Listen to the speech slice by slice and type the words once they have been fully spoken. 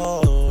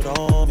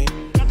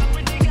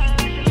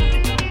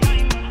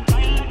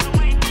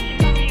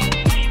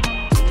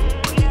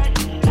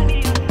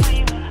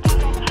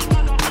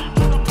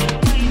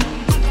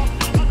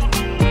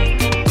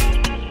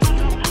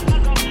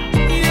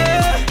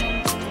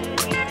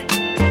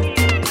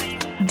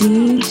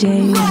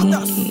DJ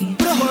Lee.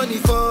 Money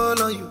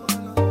fall on you,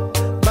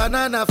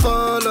 banana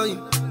fall on you,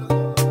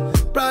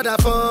 Prada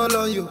fall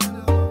on you,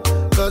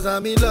 cause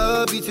I'm in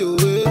love with you.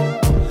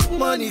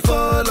 Money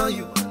fall on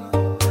you,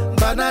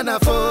 banana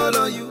fall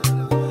on you,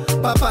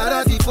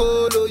 paparazzi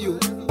follow you,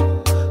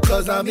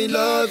 cause I'm in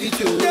love with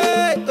you.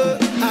 Yeah,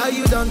 are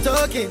you done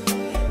talking?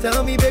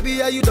 Tell me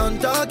baby, are you done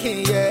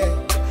talking? Yeah,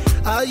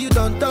 are you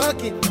done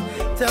talking?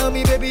 Tell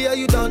me baby, are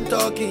you done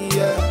talking?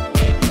 Yeah,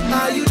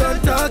 are you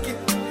done talking?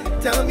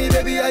 Tell me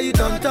baby, are you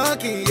done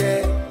talking?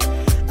 Yeah,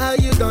 are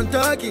you done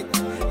talking?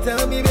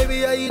 Tell me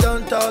baby, are you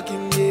done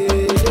talking? Yeah,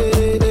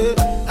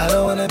 I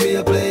don't wanna be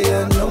a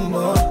player no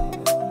more.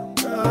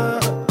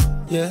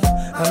 Yeah,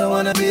 I don't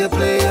wanna be a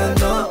player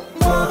no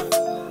more.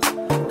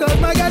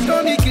 Cause my guys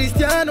call me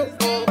Cristiano,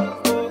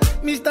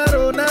 Mr.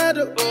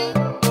 Ronaldo,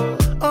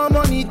 I'm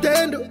on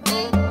Nintendo.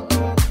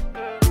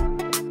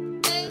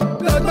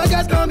 Cause my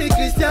guys call me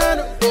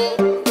Cristiano,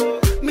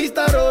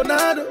 Mr.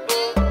 Ronaldo,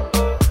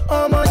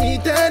 I'm on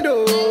Nintendo.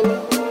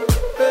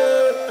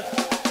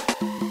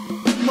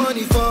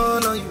 Money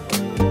fall on you,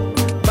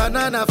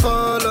 banana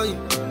fall on you,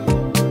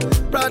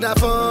 Prada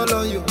fall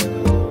on you,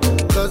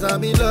 cause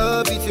I'm in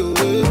love with you.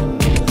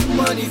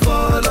 Money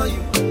fall on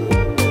you,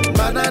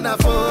 banana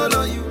fall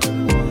on you,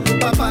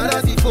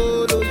 paparazzi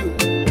follow you,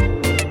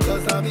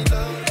 cause I'm in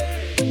love.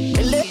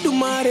 Let the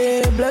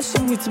money bless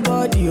you with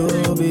body,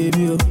 oh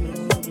baby, oh.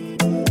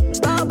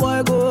 Star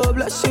boy go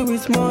bless you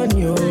with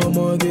money, oh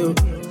my girl.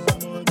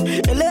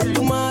 Let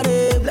the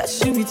money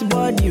bless you with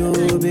body,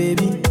 oh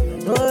baby.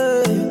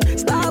 Oh,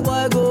 star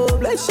boy go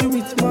bless you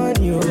with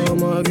money, oh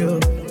my girl.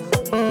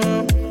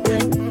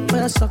 Yeah,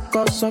 man, suck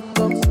up, suck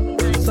up,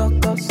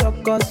 suck up,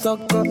 suck up,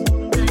 suck up,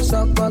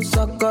 suck up,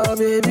 suck up,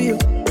 baby.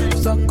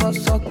 Suck up,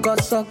 suck up,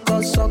 suck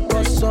up, suck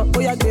up, suck up. Oh,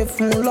 yeah, give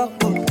me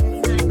lock up,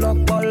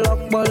 lock up,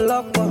 lock up,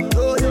 lock up.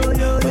 Oh,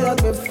 yeah,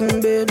 give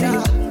me baby.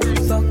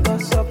 Suck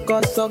up, suck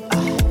up, suck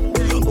up.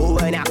 Oh,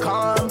 when I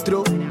come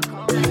through,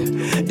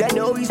 they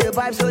know we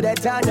survive, so they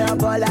turn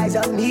up all eyes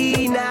on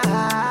me now.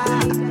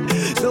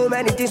 So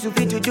many things we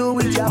fit to do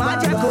with your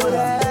magical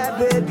hair,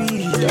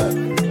 baby.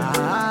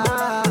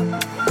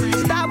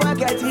 Start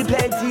getting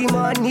plenty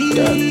money.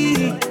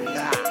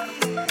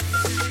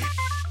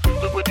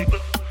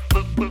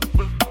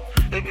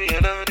 Baby, you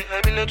know that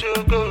I'm in a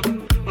joke.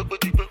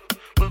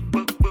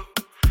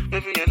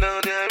 Baby, you know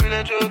that I'm in a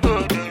joke.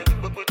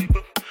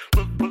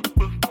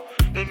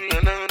 Baby,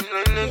 you know that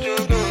I'm in a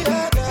joke.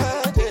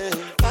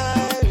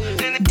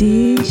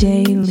 DJ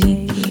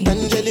Lee.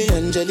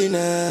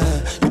 Angelina,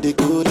 you the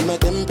cool in my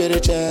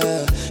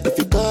temperature. If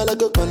you call, I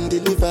go come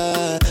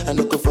deliver. I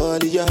no go fall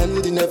in your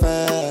hand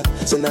never.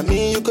 So now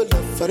me you could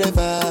love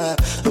forever.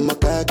 I'm a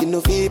cocky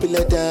no feeble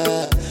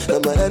letter.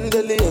 I'm a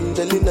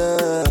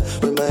Angelina,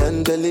 with my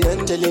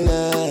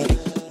Angelina.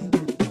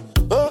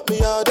 Oh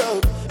me all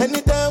down.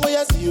 Anytime when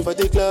I see you for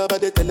the club or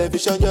the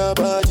television, your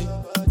body.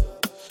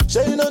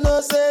 Sure you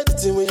know say the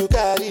thing when you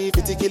carry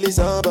 50 kill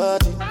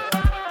somebody.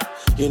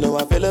 You know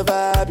I feel a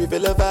vibe, you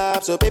feel a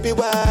vibe, so baby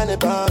whine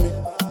about me.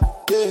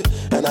 Yeah,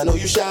 and I know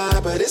you shy,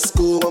 but it's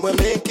cool when we're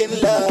making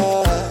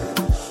love.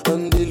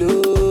 On the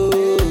low,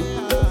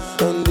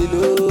 on the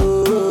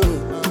low,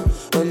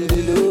 on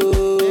the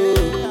low,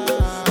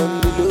 on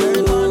the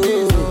low,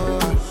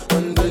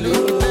 on the low,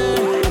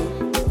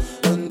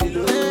 on the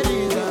low.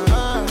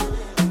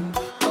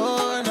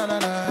 Oh na na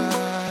na,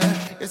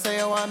 you say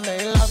you want me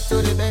love to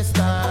the best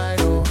time,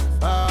 oh.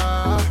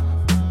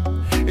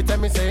 You tell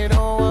me say you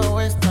don't want to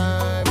waste time.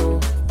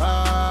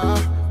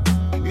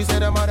 You say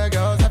them other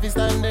girls have to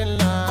stand in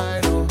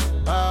line, oh,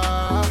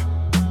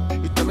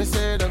 you tell me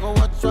say they go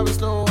watch how we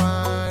slow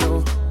wine,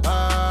 oh,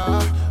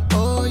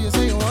 oh, you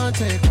say you want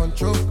to take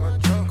control,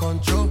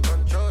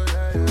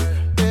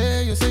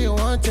 yeah, you say you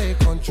want to take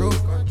control,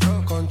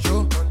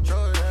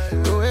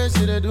 the way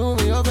she they do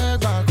me, you beg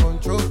back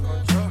control,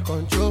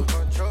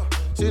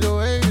 see the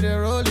way you they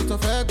roll it, you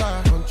beg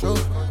back control,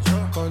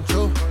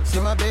 see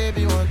my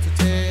baby want to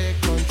take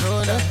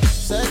control,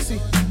 sexy,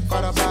 for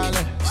a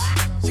balance.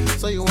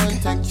 So you want to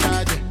take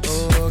charge,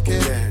 okay?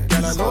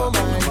 Girl, I know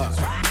mine.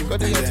 You got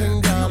to do your thing,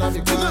 girl, I'll be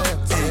quiet.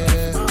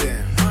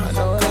 Yeah, I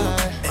know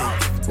lie.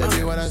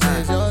 Baby, when I say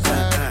it's your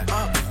time,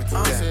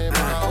 you say my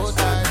whole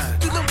time.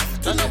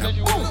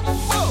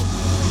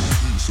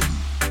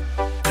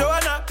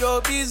 Joanna,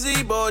 your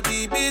busy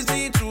body,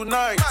 busy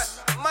tonight.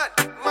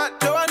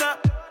 Joanna,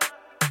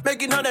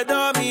 making all the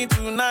dummy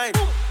tonight.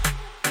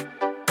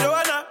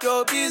 Joanna,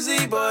 your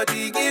busy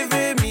body,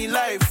 giving me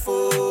life,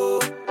 oh.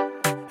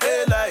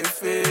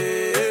 Life,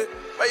 eh?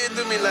 Why you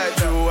do me like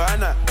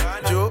Joanna?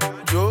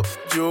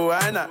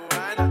 Joanna.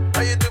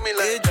 Why you do me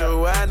like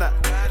Joanna?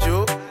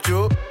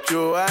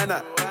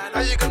 Joanna.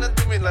 How you gonna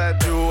do me like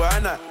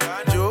Joanna?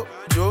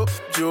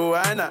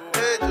 Joanna.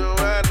 Hey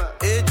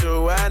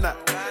Joanna.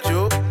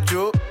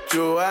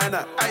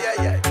 Joanna.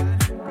 Ay.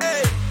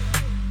 Hey,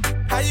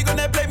 how you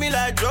gonna play me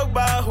like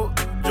Drogba?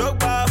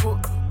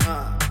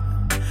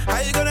 How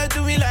you gonna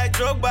do me like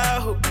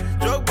Drogba?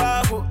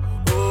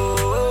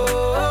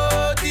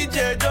 Oh,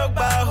 DJ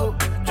Drogba,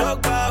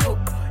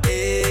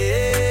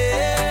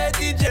 eh.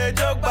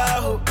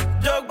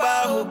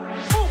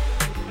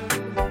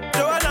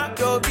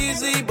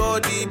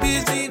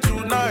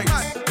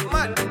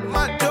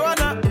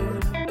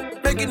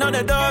 making all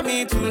the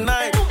dummy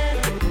tonight.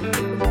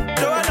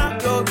 Joanna,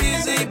 your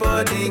busy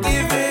body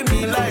giving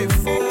me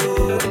life,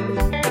 oh,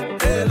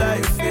 hey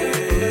life,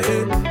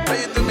 hey. Why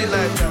you do me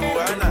like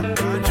Joanna,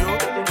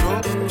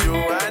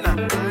 Joanna?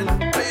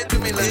 Why you do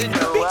me like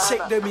Joanna?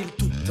 Check 2000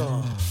 tout le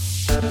temps.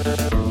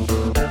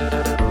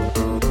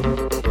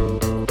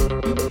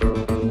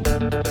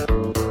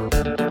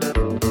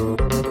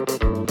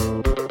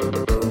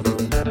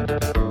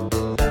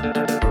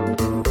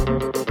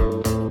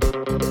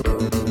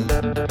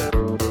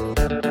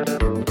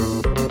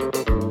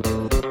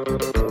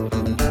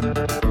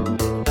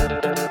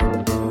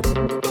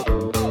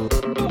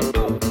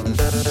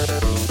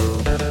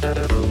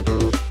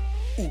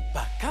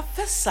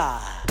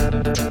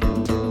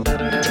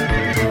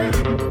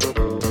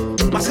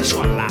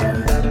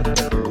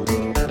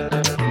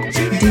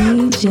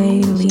 DJ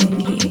Lee.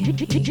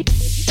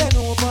 Bend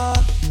over,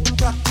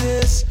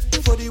 practice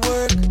for the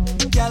work,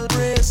 gal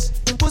brace,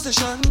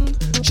 position,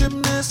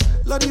 gymnast,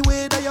 love the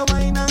way that you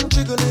whine and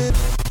jiggle it.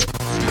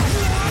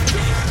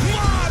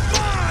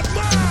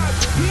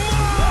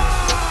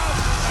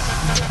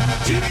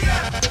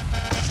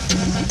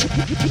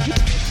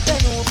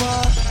 Bend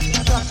over,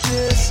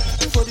 practice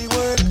for the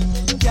work,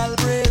 gal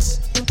brace,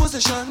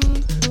 position,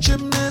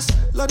 gymnast,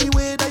 love the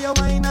way that you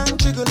whine and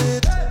jiggle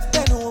it.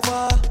 Bend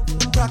over,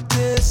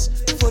 practice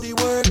for the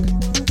work,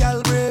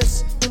 gal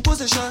brace,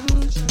 position,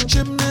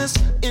 gymnast,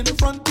 in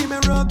front the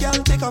mirror, gal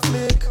take a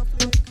flick.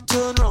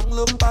 Turn round,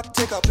 look back,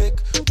 take a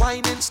pic.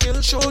 Whining skill,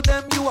 show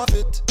them you have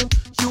it.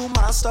 You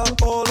master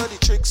all of the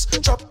tricks.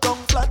 Drop down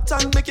flat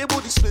and make your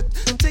body split.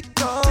 Tick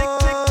tock,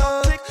 tick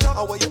tock, tick tock.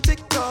 How are you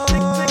tick tock? Tick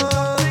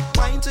tock, tick.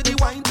 Wine to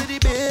the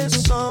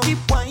bass song. Keep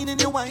whining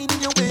your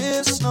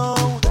waist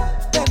now.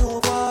 Bend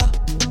over,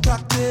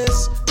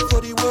 practice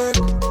for the work,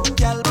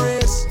 gal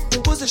brace,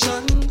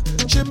 position,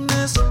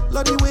 gymnast,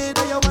 love the way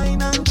that you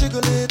whine and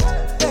jiggle it.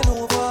 Bend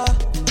over,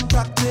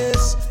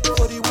 practice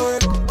for the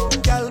work,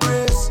 gal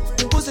brace,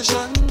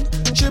 position,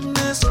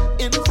 gymnast,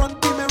 in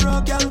front the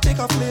mirror, gal take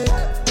a flick.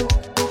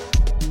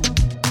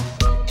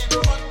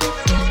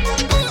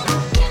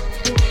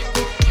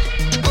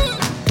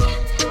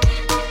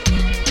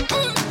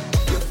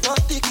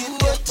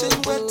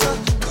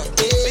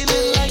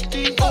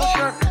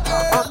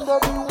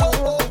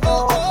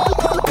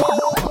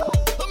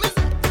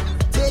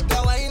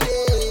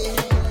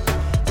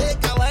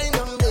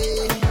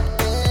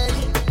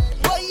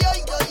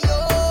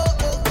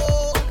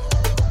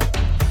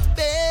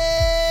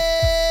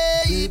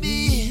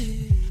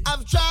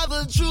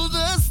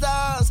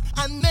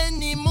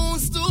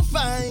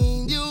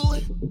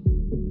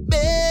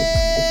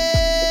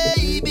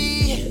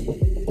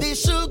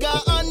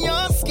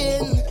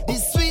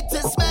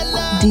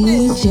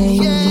 DJ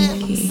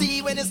Lee.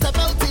 See when you step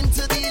out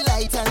into the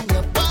light and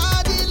your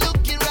body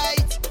looking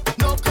right.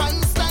 No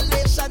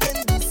constellation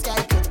in the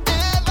sky could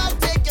ever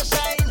take your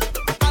shine.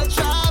 I'll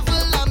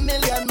travel a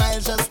million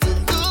miles just to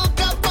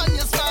look up on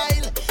your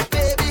smile.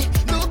 Baby,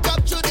 look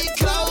up to the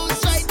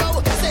clouds right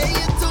now. Say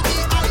it to me,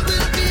 I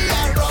will be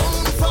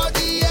around for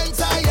the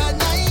entire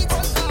night.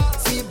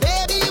 See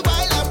baby,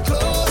 while I'm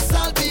close,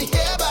 I'll be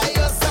here by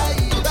your side.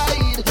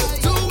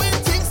 Doing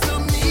things to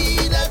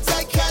me that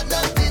I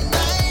cannot deny.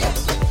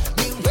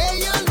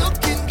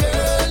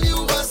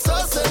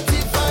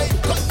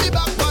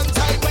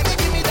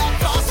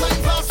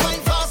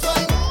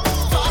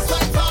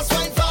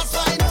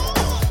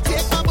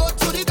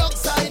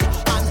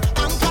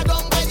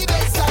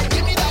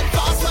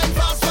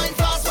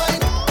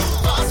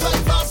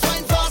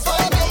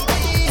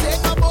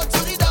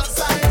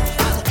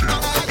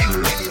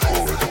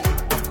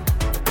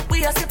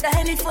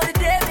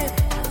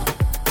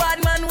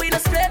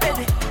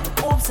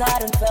 I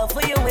done fell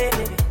for your way,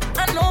 baby.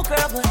 I know,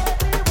 girl, but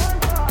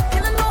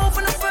and I know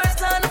from the first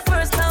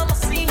time I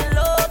seen your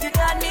love, you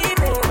got me,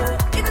 baby.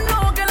 Even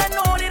though, girl, I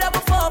know that I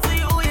would fall for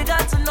you, you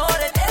got to know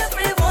that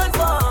everyone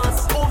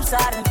falls. Oops,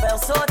 I done fell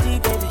so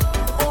deep, baby.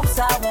 Oops,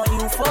 I want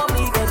you for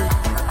me, baby.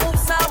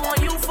 Oops, I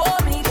want you for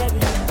me, baby.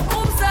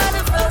 Oops, I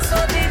done fell so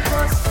deep,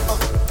 'cause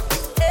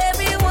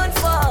everyone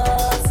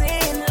falls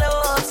in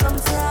love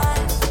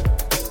sometimes.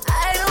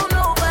 I don't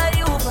know about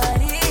you,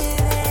 but it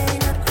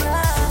ain't a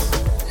crime.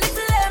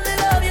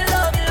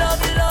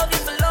 Love you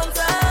for a long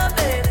time,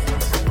 baby.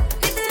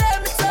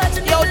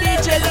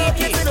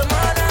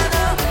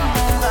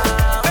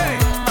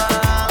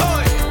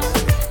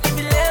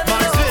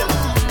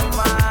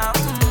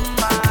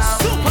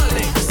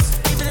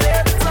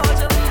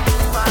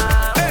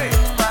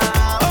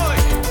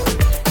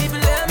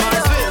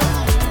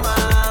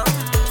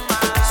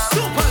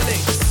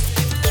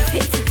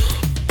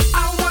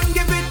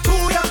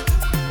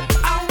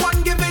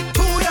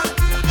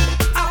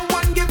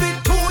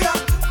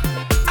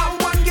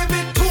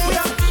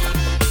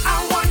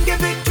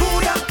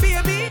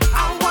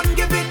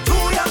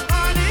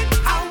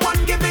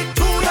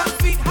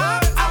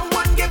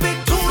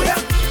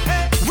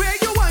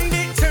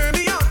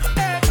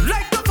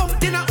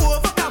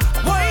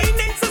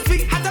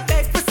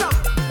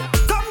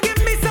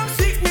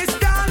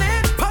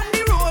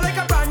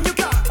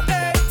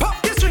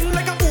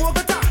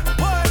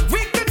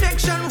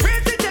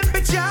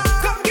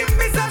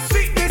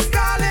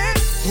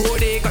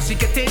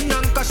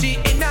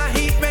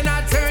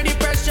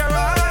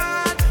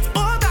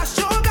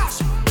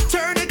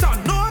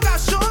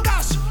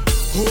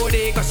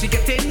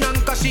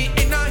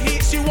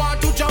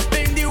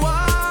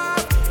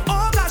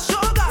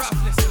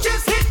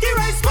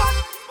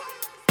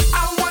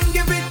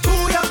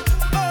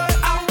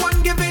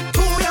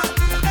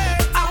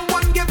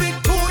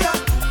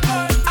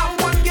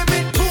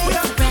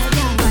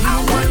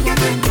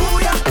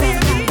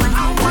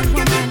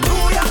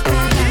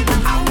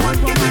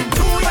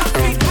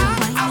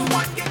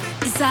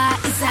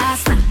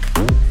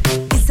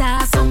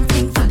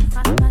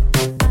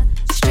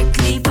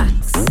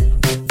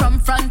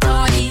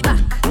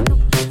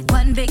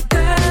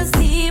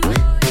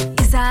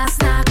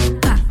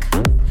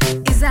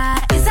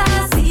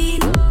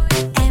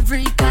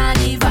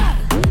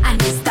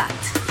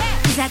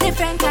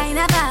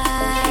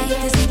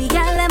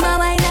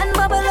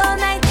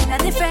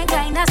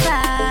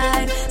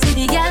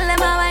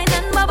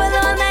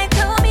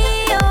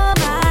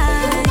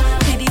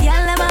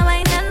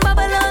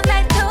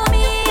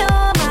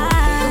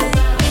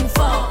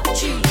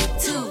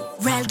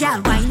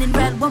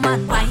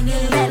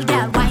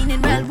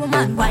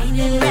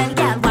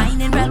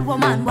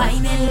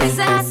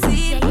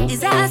 Is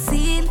that a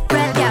seal?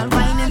 Well, girl,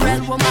 whining, well,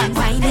 woman,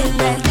 whining,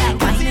 well, girl,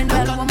 whining,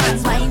 well,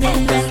 woman,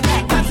 whining, well,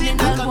 girl, whining,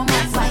 well,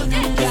 woman,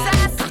 whining, well.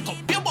 Cock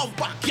up your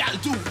bumper, girl,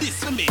 do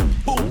this for me.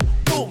 Boom,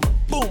 boom,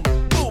 boom,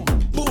 boom,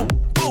 boom,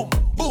 boom,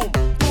 boom,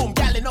 boom.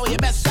 Girl, you know your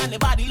best and your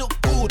body look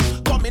good.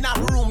 Come in our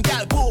room,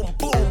 girl, boom,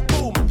 boom,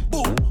 boom,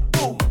 boom,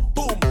 boom,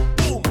 boom,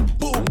 boom,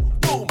 boom,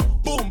 boom,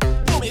 boom,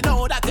 boom. You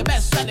know that your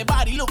best and your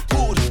body look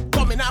good.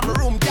 Come in our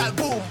room, girl,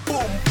 boom,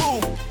 boom,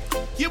 boom.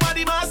 Your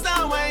body master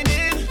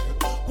whining.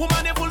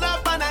 Woman, you full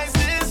up and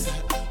niceness.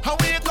 How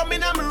will you come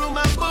in our room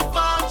and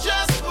perform?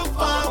 Just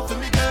perform to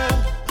me, girl.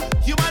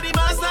 Your body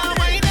master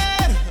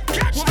whining.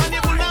 Woman,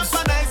 you full up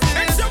and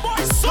niceness.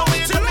 How will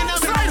you come in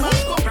our room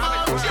and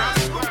perform?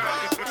 Just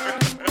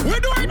perform.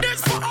 We're doing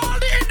this for all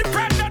the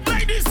independent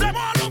ladies them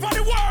all over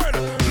the world.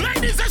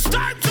 Ladies, it's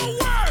time to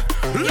work.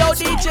 Yo,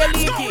 DJ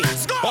Leaky.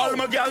 All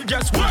my girl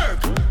just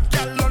work.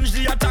 Girl lunge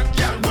the attack,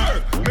 girl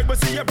work. Make me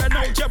see you bend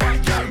out your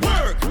back, girl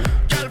work.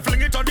 Girl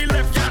fling it on the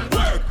left, girl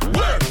work.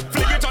 Work.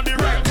 Fling it on the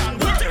right, girl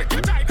work. Take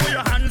your time, put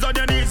your hands on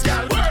your knees,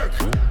 girl work.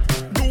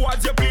 Do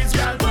as you please,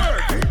 girl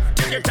work.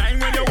 Take your time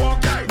when you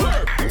walk, girl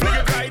work. Fling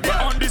it right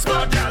there on the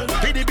spot, girl.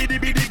 Bidi bidi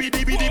bidi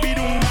bidi bidi bidi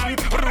dum bang.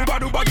 Ruba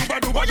duba duba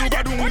duba duba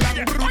dum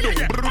bang.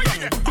 Brudum brudum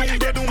dum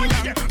de dum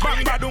bang.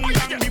 Bang ba dum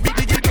bang. Bidi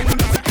bidi dum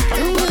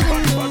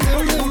bang.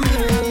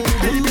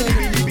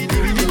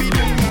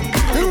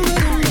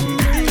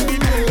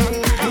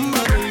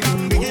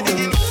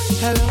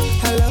 Hello,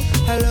 hello,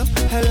 hello,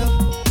 hello.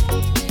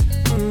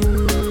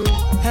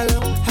 Hello,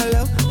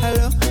 hello,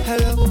 hello,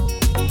 hello.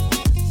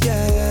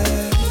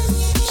 Yeah,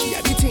 she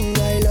had the thing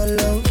I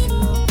love.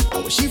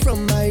 How she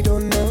from I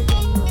don't know.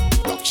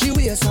 Rock she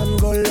waist and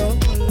go low.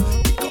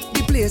 Pick up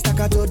the place like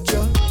a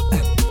dojo.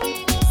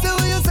 So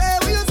what you say,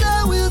 what you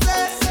say, what you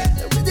say?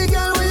 Pretty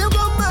girl, when you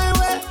come my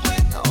way.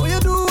 Now what you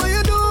do, what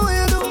you do, what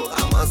you do?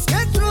 I must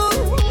get through.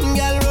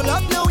 Girl, roll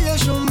up now, you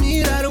show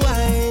me that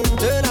wine.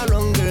 Turn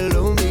around, girl,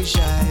 don't be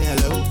shy.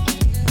 Hello,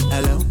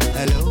 hello,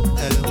 hello,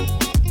 hello.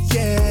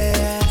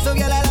 Yeah. So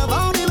girl, I love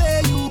how the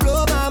way you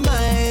blow my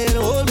mind.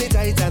 Hold me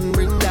tight and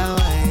bring down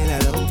wine.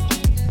 Hello,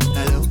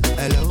 hello,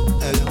 hello,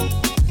 hello.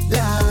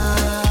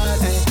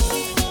 Lord, hey.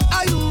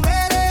 Are you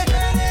ready?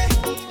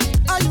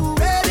 Are you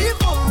ready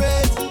for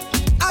it?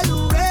 Are you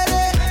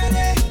ready?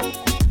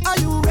 Are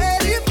you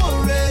ready for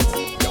it?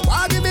 You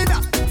want give me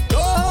that? No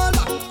hold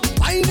back.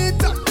 Wind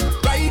it up,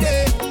 right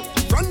there,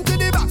 front to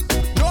the back.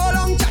 No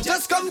long chat,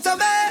 just come to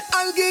me.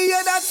 I'll give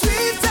you that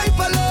sweet type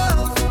of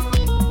love.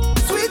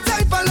 Sweet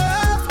type of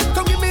love.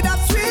 Come give me that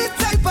sweet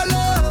type of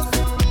love.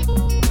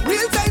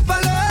 Real type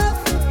of love.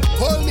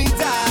 Hold me,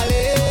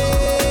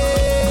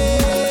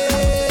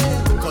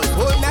 darling. Cause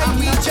whole night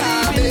we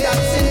jamming.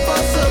 That's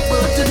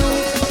impossible to do.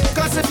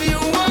 Cause if you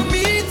want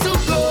me to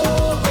go,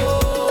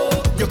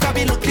 you can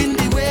be looking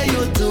the way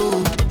you do.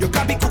 You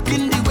can be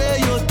cooking the way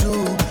you do.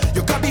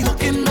 You can be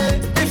hooking me.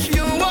 If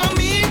you want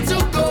me to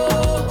go,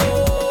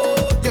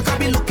 you can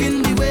be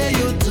looking the way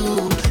you do.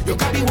 You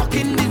can be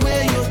walking the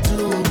way you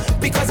do.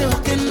 Because you're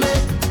hooking me.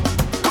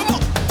 Come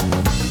on.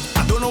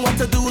 I don't know what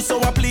to do,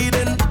 so I'm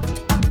pleading.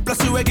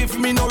 Plus you ain't give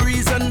me no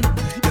reason.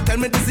 You tell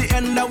me this the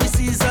end of we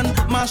season.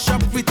 Mash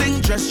up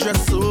everything, dress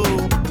so.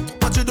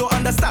 But you don't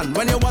understand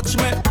when you watch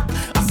me.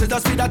 I said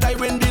just see that I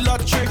win the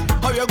lottery.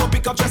 How you go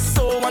pick up just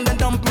so and then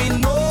dump me?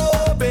 No,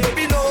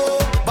 baby, no.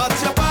 But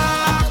you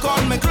pack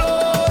on me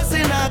clothes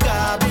in a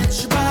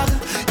garbage bag.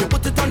 You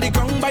put it on the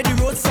ground by the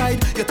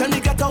roadside. You tell me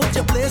get out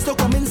your place to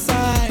come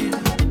inside.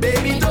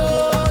 Baby,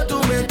 don't do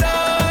me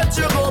that.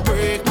 You go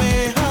break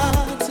my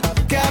heart.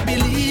 Can't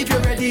believe you're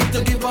ready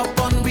to give up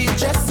on me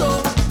just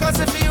so. Cause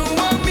if you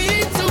want me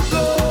to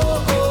go,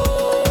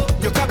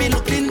 you can be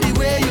looking the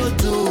way you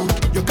do.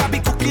 You can be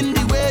cooking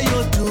the way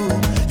you do.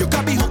 You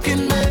can be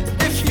hooking me.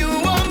 If you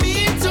want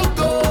me to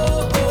go,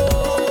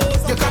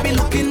 you can be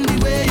looking the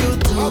way you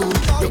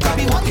do. You can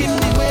be walking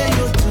the way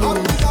you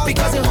do.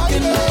 Because you're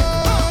hooking me.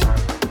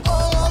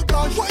 Oh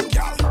God, one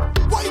girl,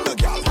 one the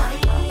girl,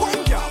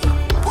 one girl,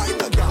 one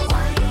the girl,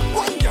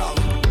 one girl,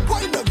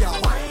 one the girl,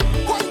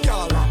 one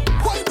girl,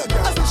 one the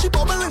girl. I see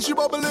she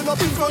bubbling up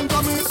in front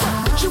of me.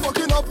 She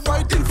walking up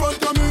right in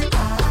front of me.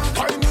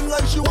 Timing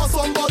like she was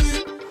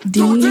somebody.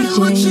 DJ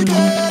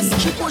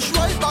She push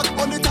right back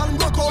on it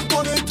and rock out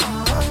on it.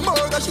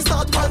 Murder, she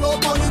start pile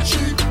up on it.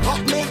 She up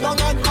me down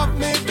and up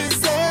me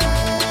busy.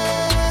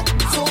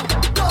 So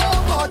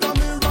don't bother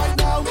me right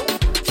now.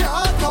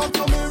 Can't talk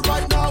to me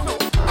right now.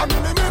 I'm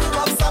in the middle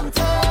of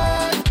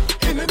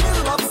something. In the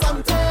middle of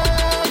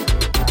something.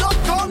 Don't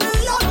call me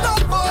on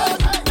that phone.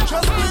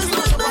 Just please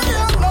leave me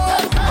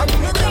alone. I'm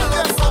in the middle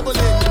of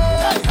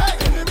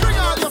something. Bring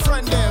out your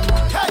friend them.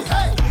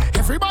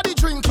 Everybody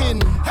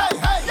drinking.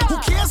 Who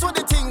cares what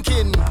they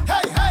thinking?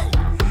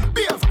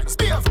 Beer facts,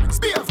 beer facts,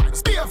 beer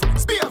facts, beer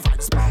facts, beer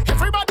facts.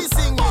 Everybody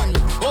singing.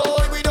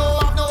 Oh, we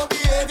don't have no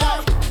behavior.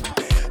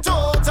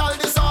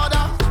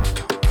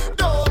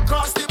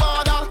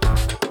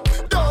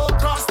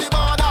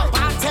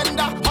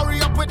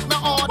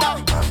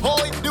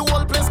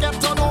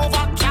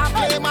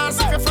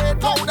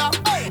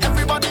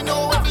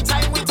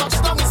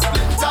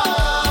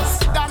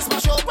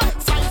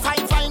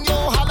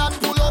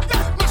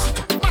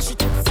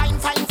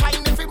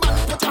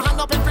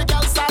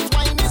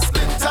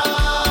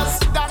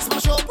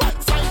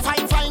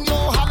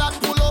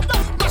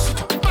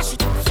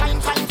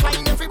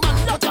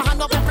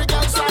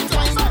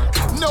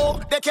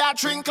 can't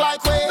drink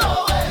like we.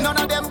 None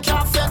of them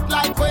can't fit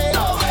like we.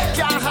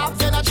 Can't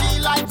have energy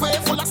like we.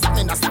 Full of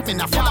stamina,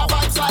 full of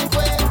vibes like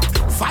we.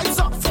 Vibes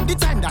up from the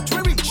time that we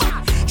reach.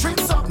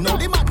 Drinks up, now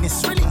the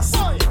madness release.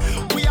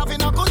 We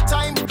having a good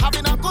time,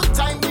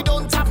 we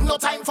don't have no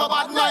time for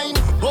bad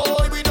mind.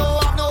 Boy, we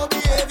don't have no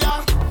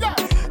behavior.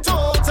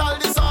 Total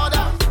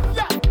disorder.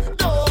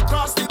 Don't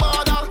cross the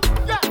border.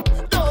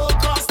 Don't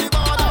cross the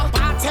border.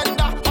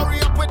 Bartender, hurry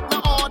up with my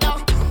order.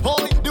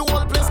 Boy, the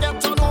whole place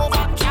get turned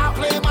over. Can't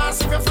play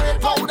massive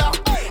afraid powder.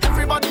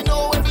 Everybody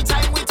know every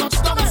time we touch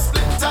them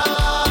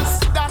splinters.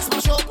 That's my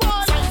show.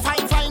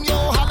 Fine, yo,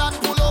 Holland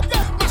pull up.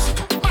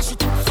 Mash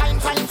it, fine.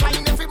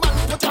 Every man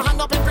put your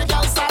hand up, every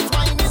girl start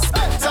whining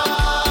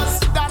splinters.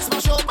 That's my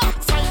show.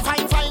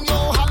 Fine, yo,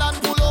 Holland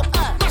pull up.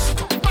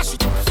 Mash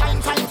it,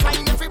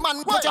 fine. Every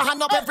man put your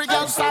hand up, every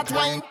girl start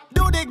whining.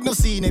 Do dig no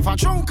scene if a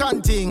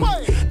drunken thing.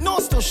 No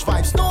stush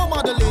vibes, no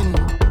modeling.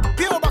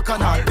 Pure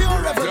bacchanal,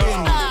 pure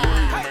reveling.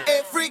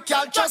 Every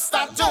girl just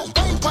start to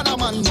wine for a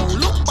man now.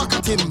 Look back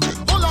at him.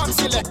 Hold on,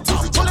 selector,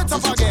 pull it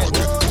up again.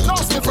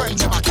 Lost my friend,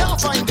 them I can't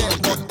find them,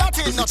 but that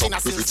ain't nothing I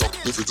see.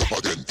 Lift it up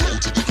again. Down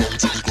to the ground,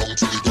 to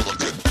the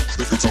ground again.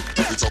 Lift it up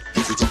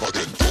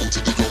again. Down to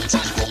the ground, to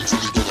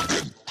the ground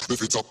again.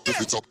 Lift it up.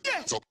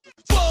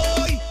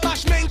 Boy,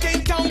 bash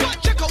maintain town.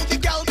 Check out the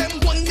gal them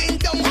winding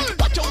down.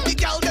 Watch out the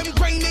gal them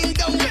grinding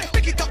down.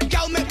 Pick it up,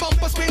 gal, make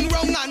bumper spin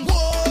round and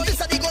whoa.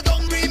 This a the go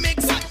down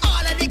remix.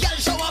 All of the gal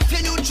show off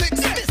your new tricks.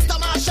 Mr.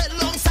 Marshall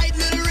alongside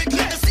Lil Rick.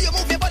 Let us see you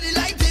move your body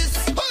like this.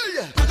 Go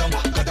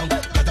down.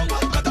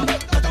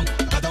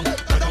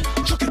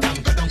 Chuck it down.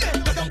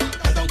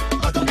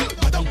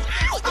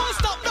 Don't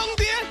stop down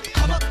there.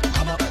 Come up.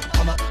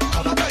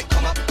 Right,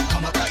 come up.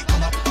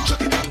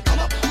 Chuck it down, come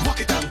up. Walk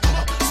it down, come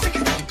up. Stick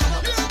it down, come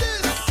up. Hear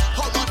this.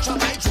 How much of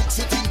my tricks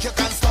you think you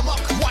can stomach?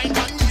 Wine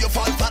on you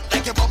fall flat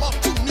like a bum up.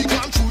 To me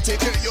gone through, take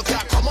care, you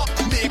can't come up.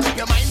 Make up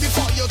your mind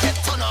before you get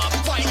turned up.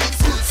 Finding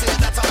still say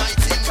that's a my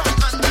thing.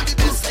 And the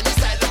best any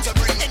style that you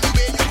bring.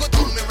 Anyway, you go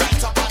down me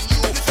right up on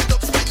you. Lift it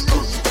up, spin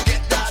round to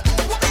get that.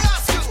 What they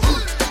ask you?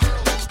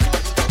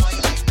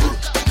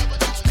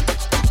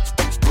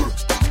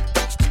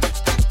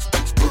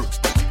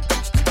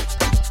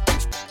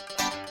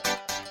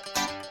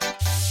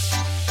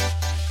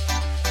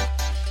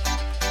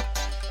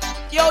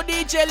 Yo,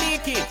 DJ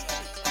Leaky.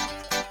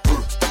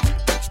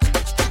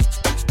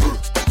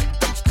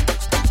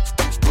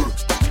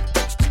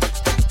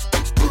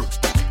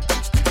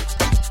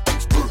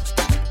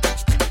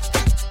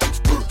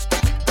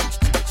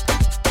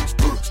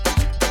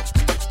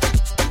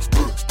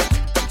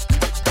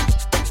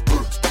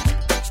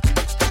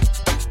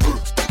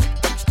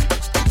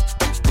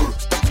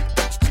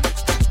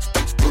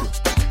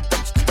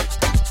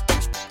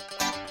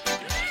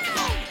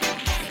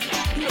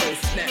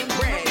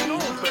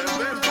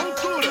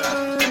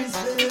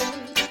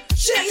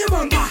 Shake your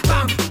bum,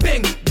 bam,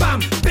 bing, bam,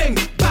 bing,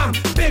 bam,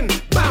 bing,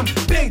 bam,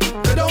 bing.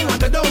 Go down,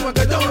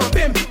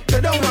 bim. Go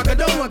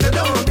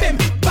down, bim.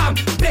 Bam,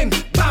 bing,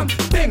 bam,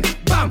 bing,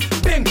 bam,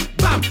 bing,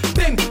 bam,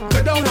 bing. Go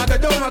down,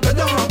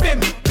 bim.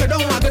 Go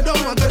down,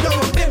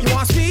 bim. You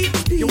want speed?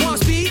 You want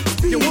speed?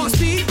 You want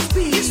speed?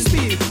 This is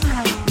speed.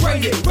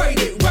 Ride it.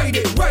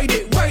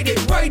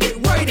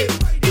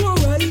 You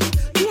alright?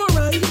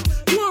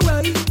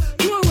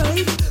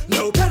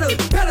 No pedal.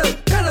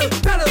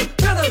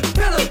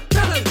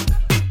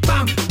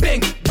 Bam,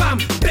 bing, bam,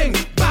 bing,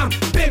 bam,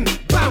 bing,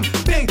 bam,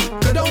 bing.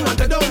 Go down,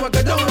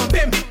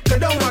 bim. Go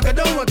down,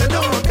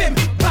 bim.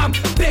 Bam,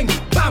 bing,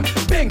 bam,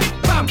 bing,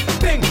 bam,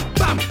 bing,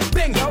 bam,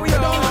 bing. Go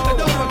down,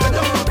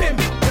 bim.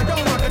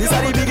 These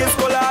are the biggest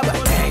collab.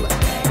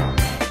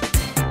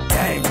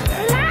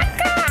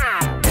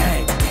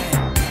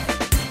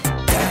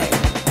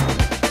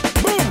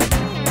 Boom.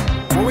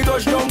 When we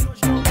touch down,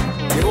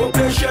 they won't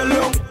play shell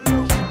long.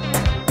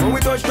 When we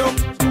touch down,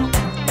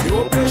 they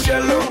won't play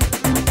shell long.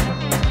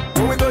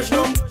 When we touch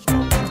down,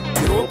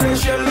 they won't play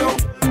shell long.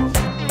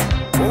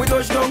 When we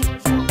touch down,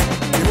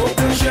 they won't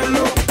play shell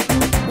long.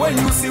 When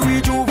you see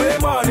we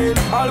Juve morning,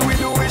 all we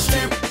do is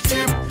chip.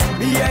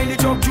 Behind the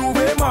truck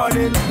Juve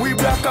morning, we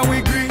black and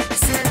we green,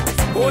 sick.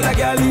 All a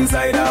girl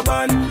inside a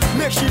van,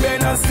 make she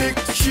bend and stick.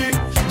 She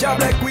job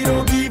like we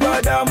don't give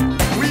a damn.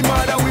 We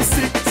mad and we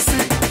sick.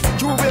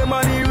 Juve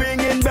money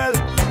ringing bell,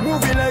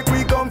 moving like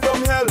we come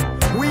from hell.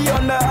 We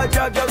under a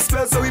jab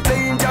spell, so we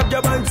playing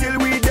jab until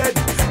we dead.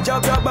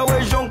 Jab and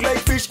we junk like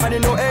fish, and you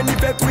know any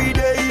pet we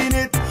dey in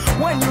it.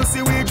 When you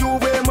see we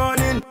Juve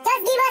morning,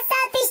 just give us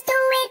selfish to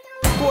it.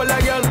 pull a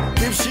girl,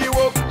 if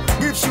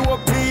she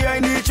walk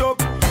behind the truck.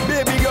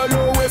 Baby girl,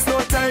 no waste no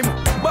time.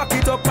 Back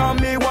it up on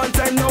me one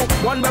time now.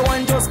 One by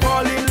one, just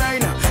fall in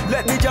line.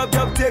 Let me jab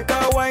take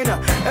a wine.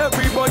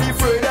 Everybody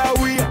afraid that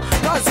we,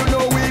 cause you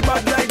know we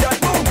bad like that.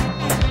 Boom.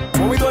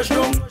 When we touch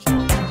down,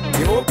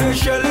 the open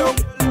shell long.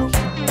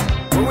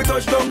 When we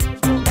touch down,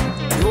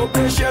 the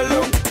open shell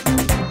long.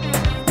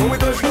 When we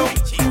touch down,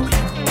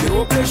 the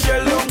open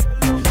shell long.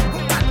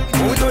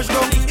 When we touch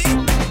down,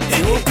 the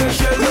open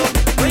shell long.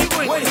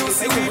 When you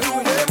see we do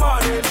the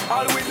morning,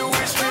 all we do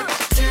is chip.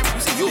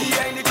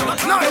 Behind the truck,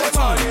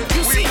 morning.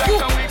 We black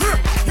and we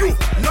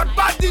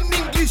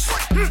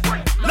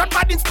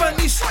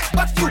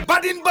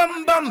in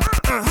bum bum.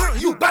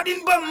 You bad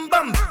in bum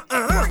bum.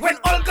 When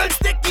all girls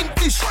taking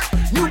fish,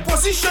 new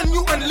position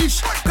you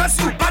unleash. Cause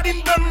you bad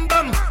in bum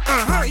bum.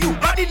 You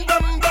bad in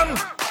bum bum.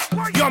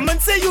 Your man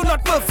say you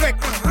not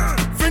perfect.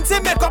 Friends say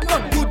makeup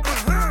not good.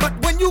 But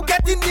when you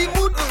get in the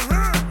mood,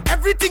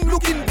 everything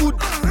looking good.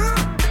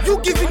 You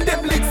giving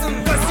them licks.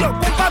 Cause your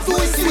bumper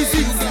too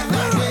easy.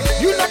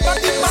 You not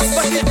bad in mass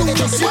but you do.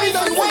 Just wine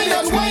and wine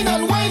and wine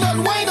and wine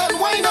and wine and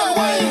wine and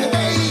wine.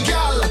 Hey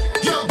girl,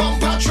 your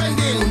bumper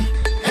trending.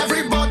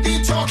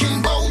 Everybody talking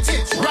about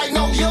it. Right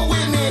now you're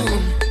winning.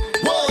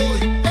 Whoa,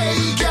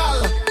 hey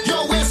girl,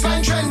 your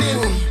waistline trending.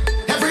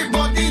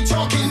 Everybody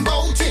talking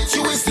about it.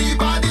 You is the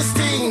baddest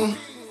thing.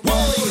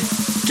 Whoa,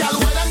 girl,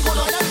 well and good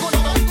on and good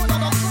on.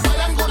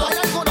 Well and good on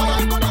and good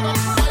on.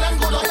 Well and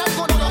good on and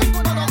good on.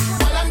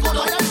 Well and good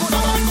on and good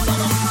on.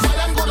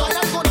 Well and good on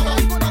and good on.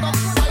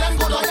 Well and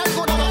good on and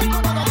good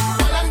on.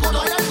 Well and good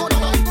on and good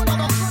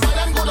on. Well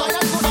and good on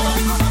and good on.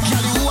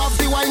 Girl, you have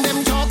the wine them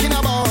talking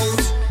about.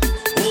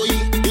 Boy,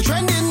 you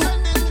trending.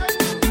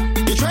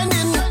 You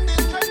trending.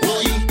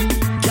 Boy,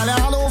 girl,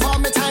 you're all over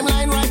my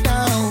timeline right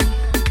now.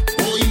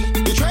 Boy,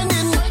 you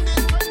trending.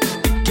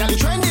 Girl, you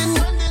trending.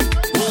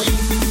 Boy,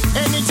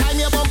 anytime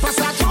your bumper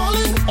start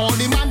rolling, all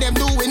the man them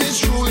doing is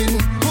drooling.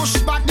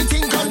 Push back the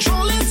thing,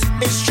 control it.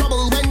 It's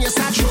trouble when you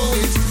start throw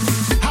it.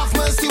 Have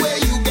mercy where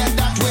you get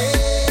that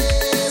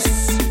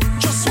waist.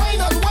 Just wine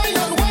and wine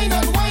and wine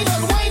and wine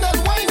and wine and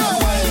wine and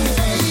wine.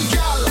 Hey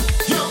girl,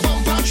 your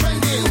bumper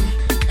trending.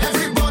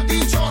 Everybody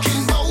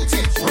talking about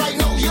it. Right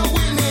now you're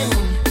winning.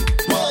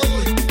 Whoa,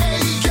 hey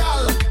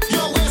girl,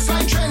 your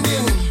waistline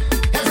trending.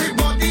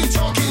 Everybody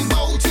talking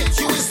about it.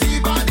 You is the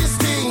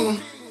baddest thing.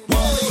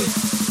 Whoa,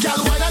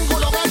 girl, wine and go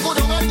down and go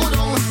down and go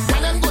down.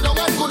 Wine and go down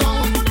and go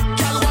down.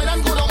 Girl, wine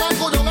and go down and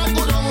go down and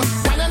go down.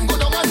 Wine and go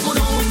down and go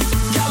down.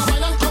 Girl,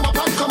 wine and come up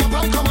and come up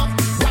and come up.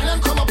 Wine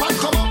and come up and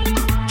come up.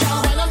 Girl,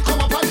 wine and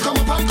come up and come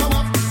up and come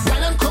up.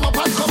 Wine and come up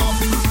and come up.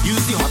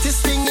 You's the hottest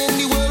thing in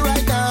the world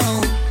right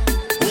now.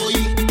 Boy,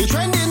 you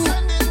trending.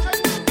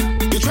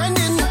 You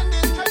trending.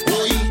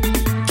 Boy,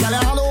 girl,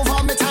 you're all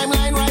over my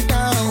timeline right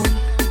now.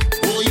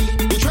 Boy,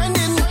 you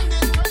trending.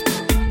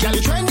 Girl,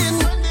 you trending.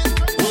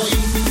 Boy,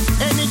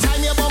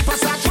 anytime your bumper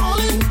start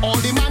rolling, all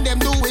the man them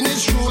doing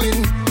is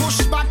drooling.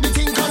 Push back the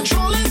thing,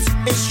 control it.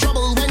 It's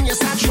trouble when you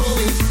start throw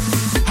it.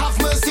 Have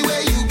mercy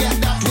where you get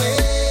that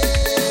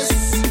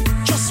waist.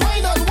 Just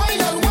wine and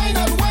wine and wine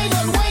and wine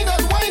and wine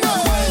and wine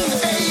and wine.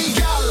 Hey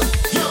girl,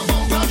 your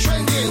bumper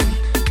trending.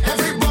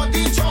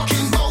 Everybody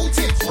talking about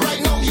it.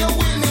 Right now you're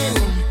winning.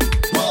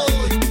 Whoa,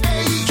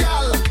 hey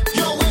girl,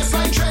 your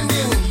waistline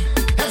trending.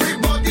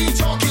 Everybody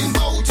talking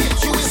about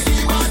it. You is the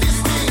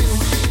baddest thing.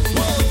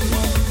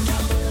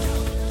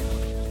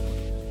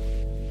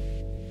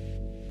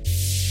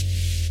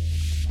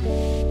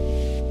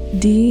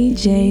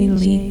 DJ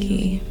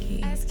Leaky.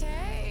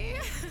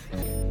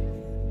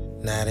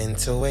 Not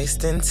into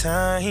wasting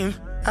time.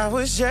 I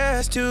was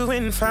just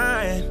doing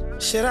fine.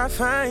 Should I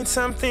find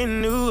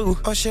something new?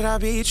 Or should I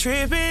be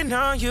tripping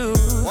on you?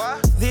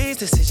 What? These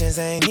decisions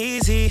ain't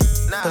easy.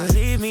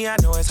 Believe me, I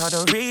know it's hard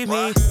to read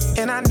me.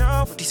 And I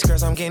know with these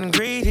girls I'm getting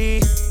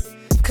greedy.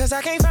 Cause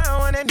I can't find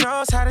one that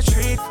knows how to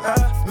treat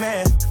a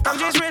man. I'm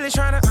just really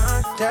trying to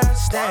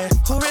understand.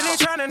 Who really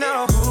trying to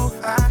know who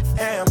I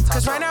am?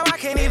 Cause right now I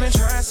can't even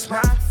trust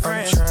my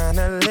friends. I'm trying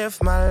to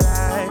live my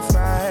life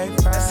right.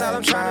 That's all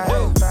I'm trying to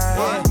do.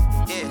 Right.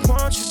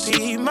 Won't you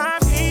be my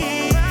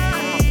peace?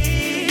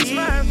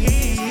 My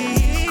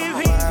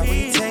peace. Why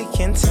we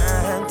taking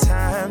time?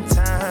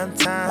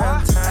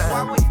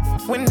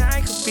 When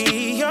I could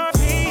be your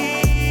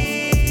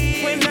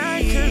peace. When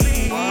I could be.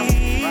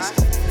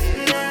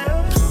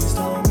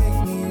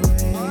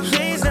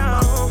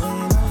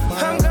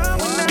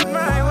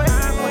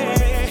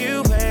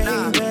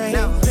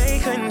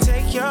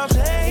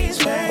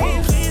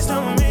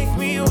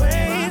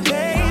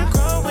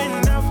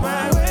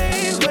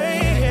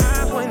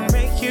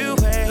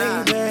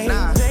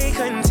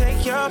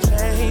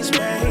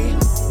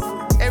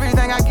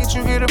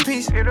 You get a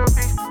piece.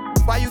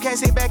 Why you can't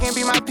sit back and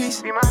be my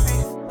piece?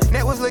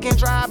 Net was looking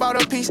dry, I bought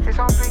a piece.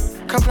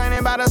 Complaining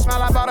about her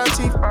smile, I bought her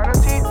teeth.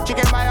 She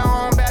can buy her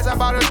own bags, I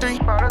bought her 3.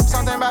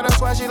 Something about her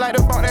swag, she like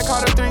the funk that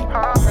called her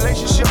 3.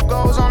 Relationship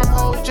goes on them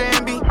hoes,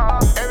 J&B.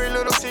 Every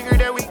little secret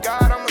that we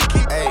got, I'ma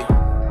keep. Hey.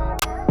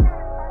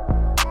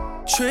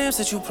 Trips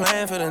that you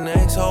plan for the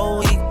next whole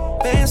week.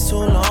 Bands too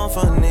long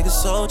for a nigga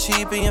so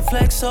cheap. And your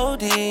flex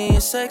OD,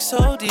 your sex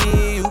OD.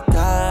 You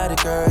got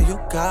it, girl, you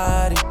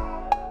got it.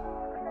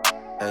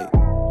 Hey.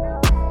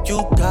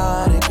 You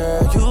got it,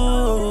 girl,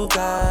 you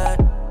got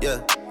it. Yeah.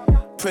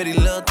 Pretty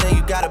little thing,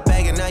 you got a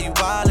bag and now you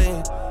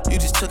wildin'. You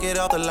just took it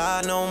off the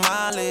line, no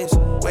mileage.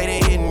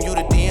 Waited hitting you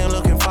the DM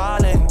looking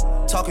falling.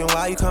 Talking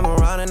while you come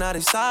around and now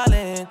they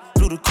silent.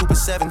 Flew the Cooper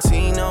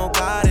 17, no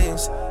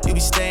guidance. You be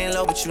staying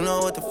low, but you know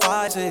what the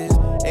fight is.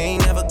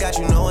 Ain't never got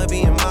you know it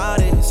being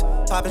modest.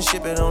 Poppin'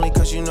 ship it only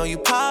cause you know you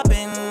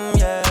poppin',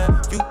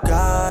 yeah. You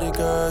got it,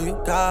 girl, you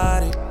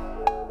got it.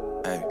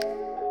 Hey.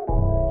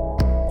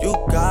 You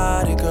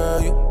got it,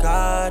 girl, you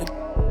got it.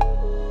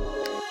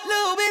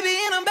 Little baby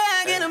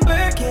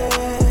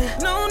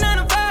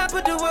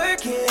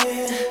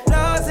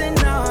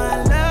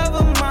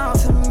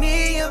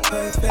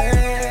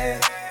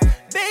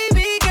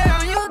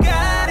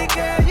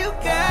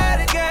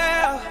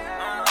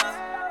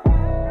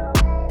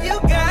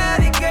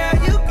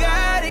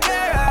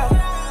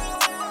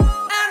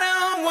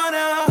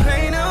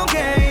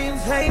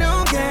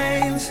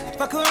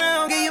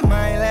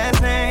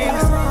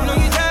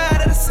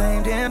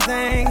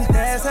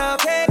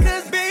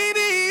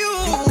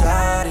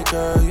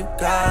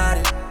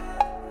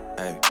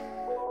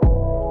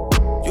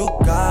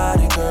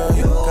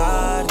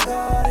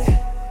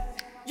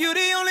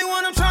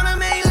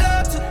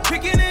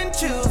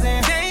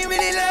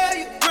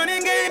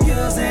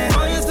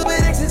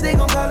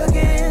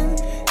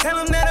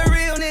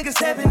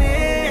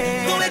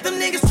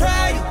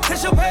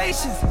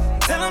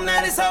conversations. Tell them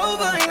that it's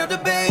over, ain't no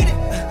debating.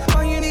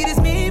 All you need is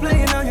me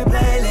playing on your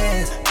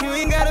playlist. You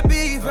ain't gotta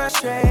be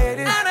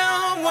frustrated. I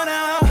don't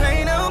wanna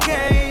play no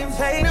games,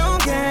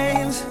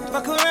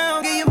 Fuck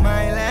around, get you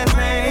my last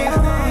name.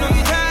 I know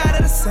you tired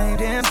of the same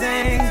damn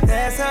thing.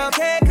 That's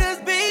okay, cause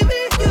baby,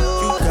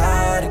 you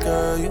got it,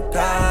 girl, you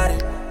got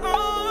it.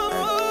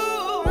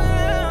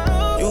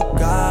 You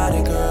got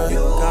it, girl, you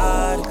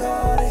got it.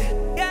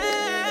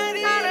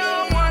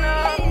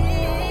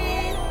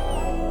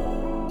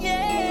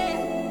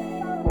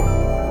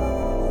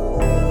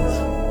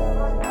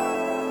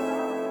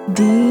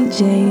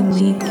 DJ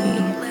Leaky.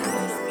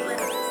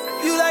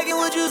 You like it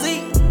what you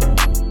see?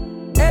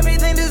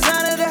 Everything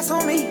designer, that's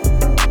on me.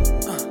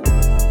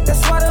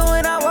 That's why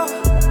when I walk,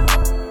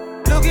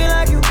 looking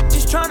like you,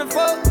 just tryna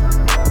fuck.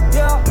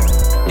 Yeah,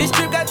 this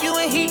trip got you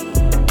in heat.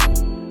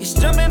 It's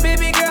jumping,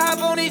 baby girl, hop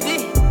on this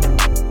D.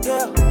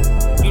 Yeah,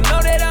 you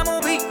know that I'm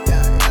on beat.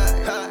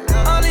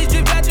 All these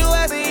trips got you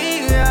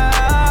happy.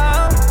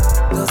 Yeah,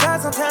 those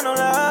eyes don't tell no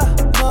love.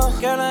 No,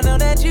 girl, I know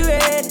that you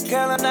ready.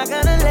 Girl, I'm not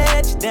gonna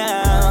let you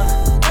down.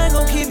 I ain't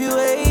gon' keep you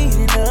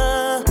waiting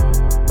up.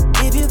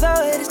 If you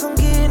throw it, it's gon'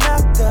 get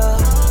knocked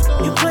up.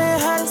 You playing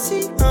hide and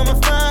seek, I'ma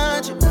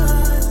find you.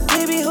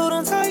 Baby, hold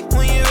on tight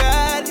when you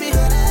ride me.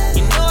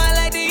 You know I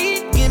like to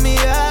eat, give me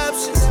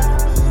options.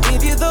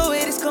 If you throw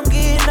it, it's gon'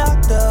 get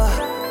knocked up.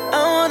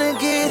 I wanna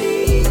get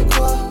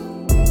equal.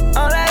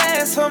 All I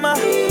ask for my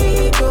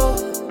ego.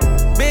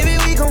 Baby,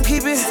 we gon'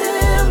 keep it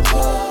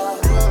simple.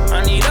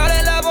 I need all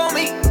that love on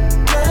me.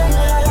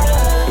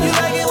 You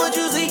like it what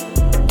you see?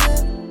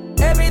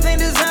 Everything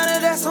designer,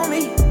 that's on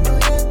me.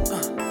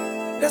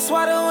 That's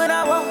why when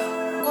I walk,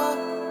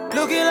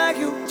 looking like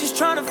you, just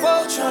tryna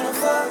fuck.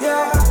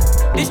 Yeah,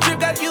 this trip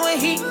got you in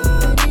heat.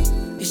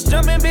 It's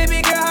jumping,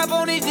 baby girl, hop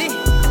on this D.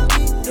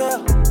 Yeah,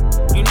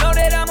 you know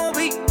that I'm on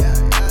beat.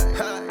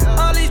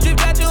 All these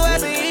trips got you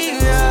happy.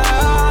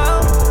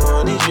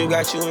 Yeah, these trips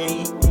got you in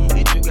heat.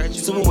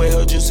 Super wet,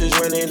 her juices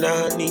running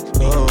down her knee.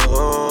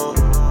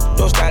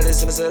 No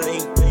stylist in the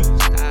saline.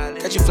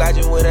 Got you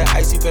flogging with an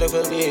icy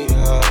pedophilia.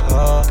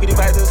 Pretty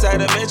vibes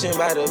inside the mansion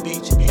by the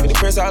beach. Pretty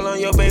prints all on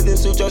your bathing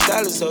suit, your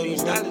stylist, so you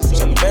know.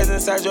 Some beds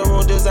inside your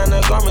room, designer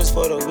garments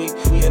for the week.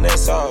 And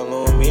that's all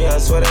on me, I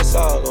swear that's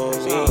all on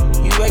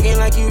me. You acting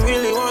like you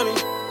really want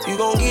it, you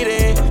gon' get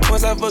it.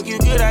 Once I fuck you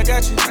good, I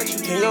got you.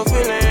 In your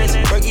feelings,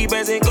 Berkey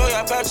bands and go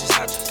your pouches.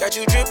 Got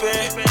you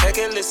dripping, I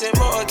can listen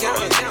more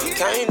accounting.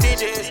 Counting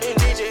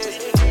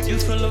DJs. You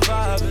feel the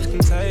vibe, it's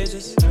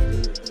contagious.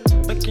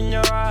 Look in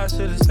your eyes,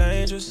 shit is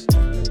dangerous.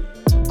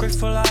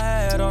 Grateful I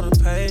had all the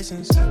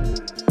patience.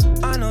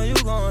 I know you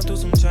going through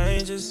some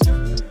changes.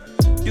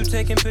 You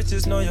taking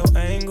pictures, know your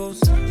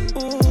angles.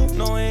 Ooh,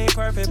 no, we ain't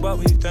perfect, but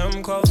we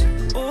them close.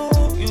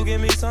 Ooh, you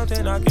give me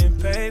something I can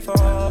pay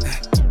for.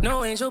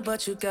 No angel,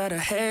 but you got a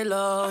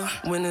halo.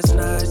 When it's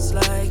nights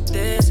like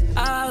this,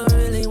 I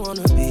really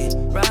wanna be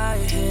right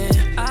here.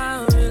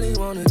 I really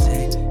wanna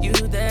take you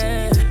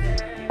there.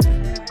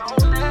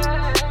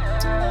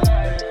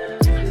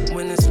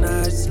 When it's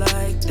nights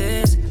like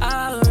this,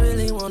 I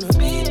really wanna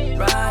be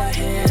right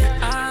here.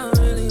 I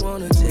really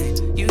wanna take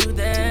you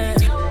there.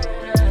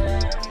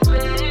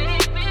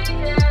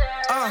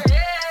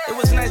 It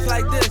was nights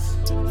like this,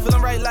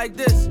 feeling right like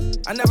this.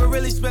 I never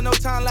really spent no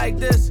time like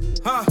this,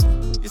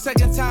 Your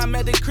second time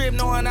at the crib,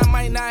 knowing I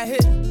might not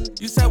hit.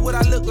 You said what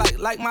I look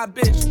like my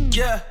bitch,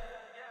 yeah.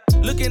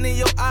 Looking in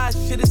your eyes,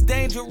 shit is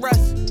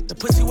dangerous. The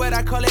pussy wet,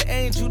 I call it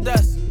angel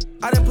dust.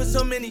 I done put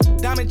so many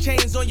diamond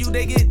chains on you,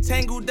 they get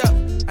tangled up.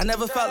 I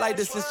never felt like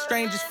this, it's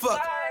strange as fuck.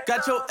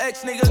 Got your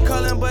ex nigga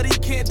calling, but he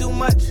can't do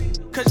much.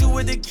 Cause you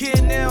with the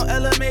kid now,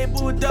 LMA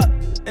booed up.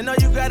 And all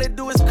you gotta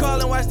do is call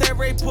and watch that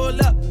Ray pull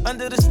up.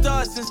 Under the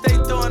stars, since they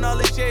throwing all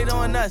this shade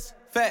on us.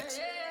 Facts.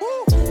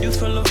 You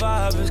feel the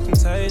vibe, it's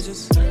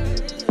contagious.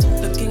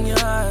 Look in your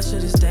eyes,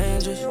 shit is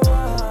dangerous.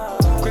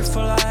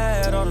 Grateful I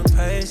had all the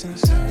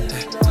patience.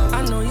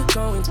 I know you're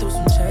going through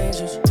some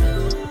changes.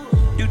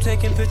 You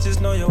taking pictures,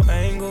 know your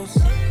angles.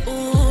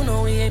 Ooh,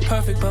 no, we ain't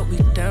perfect, but we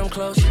damn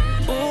close.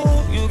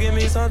 Ooh, you give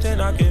me something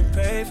I can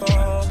pay for.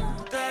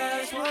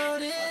 That's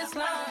what it's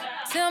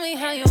like. Tell me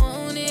how you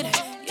want it,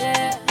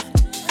 yeah.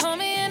 Call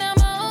me and I'm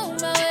on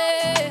my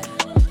way.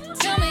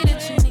 Tell me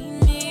that you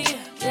need me,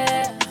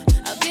 yeah.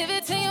 I'll give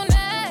it to you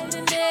night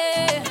and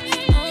day.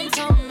 I'm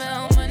talking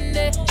about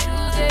Monday,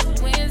 Tuesday,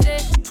 Wednesday,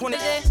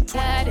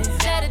 Friday,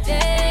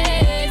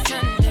 Saturday,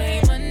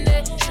 Sunday,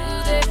 Monday,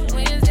 Tuesday,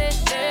 Wednesday,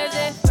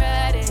 Thursday,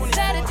 Friday,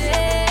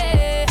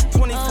 Saturday,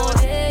 24,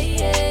 yeah,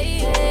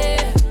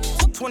 yeah.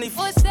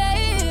 24/7,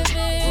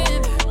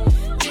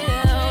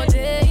 yeah, all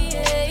day,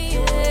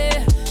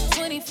 yeah,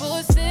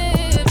 24/7.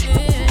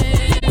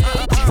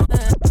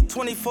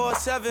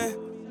 24/7.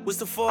 What's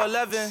the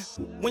 411?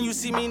 When you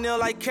see me kneel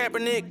like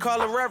Kaepernick,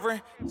 call a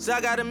reverend. So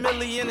I got $1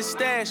 million in the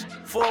stash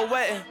for a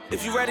wedding.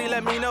 If you ready,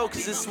 let me know,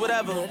 cause it's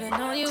whatever. Living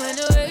on you in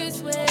the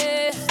worst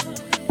way.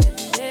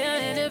 Day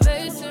on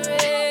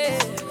anniversary.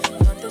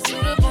 Want the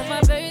suit up on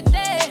my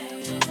birthday.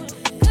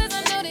 Cause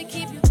I know they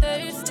keep you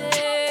thirsty.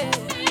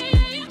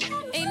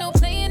 Ain't no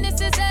playing,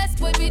 this is us.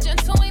 Boy, be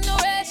gentle, ain't no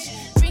rush.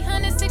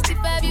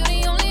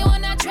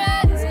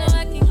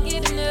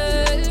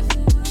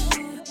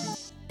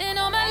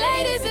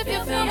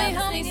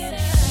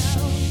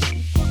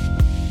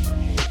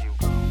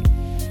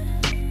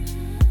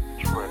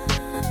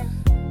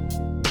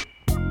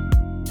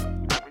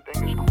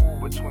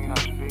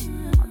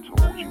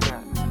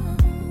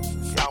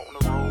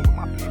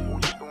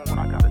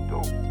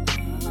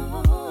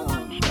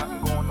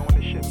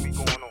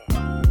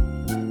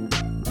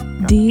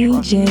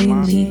 DJ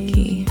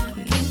Leaky.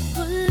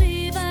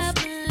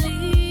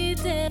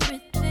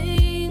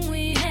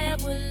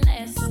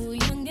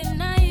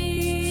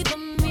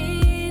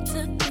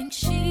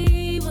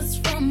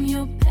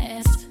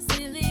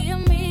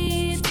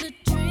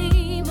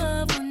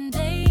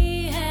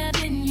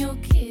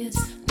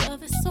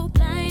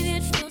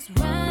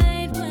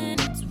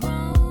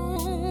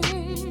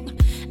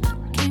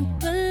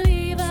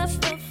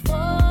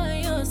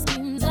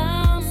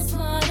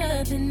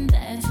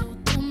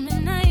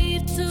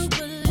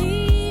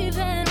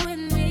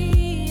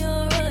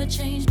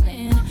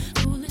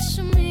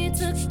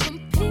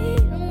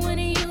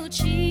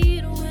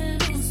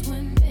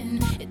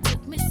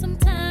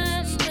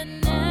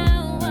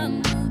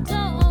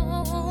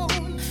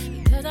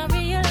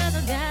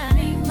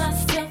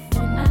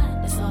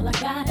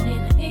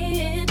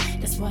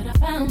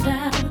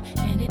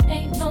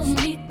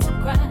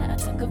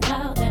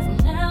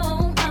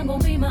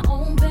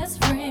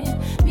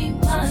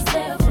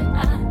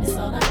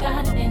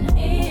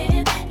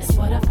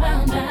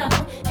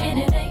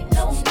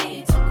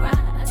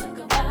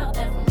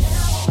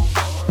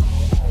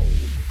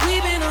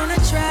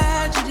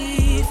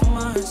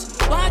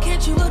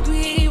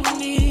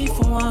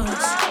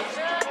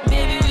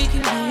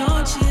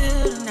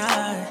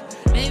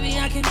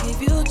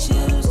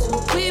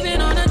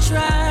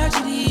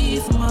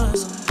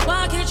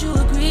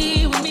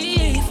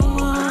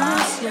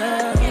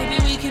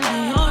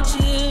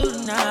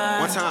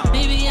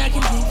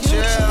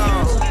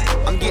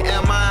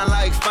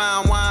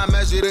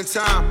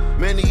 Time.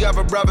 Many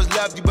other brothers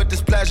love you, but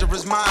this pleasure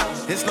is mine.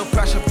 It's no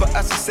pressure for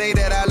us to say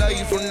that I love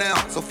you from now.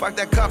 So fuck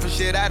that comfort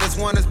shit, I just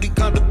want us to be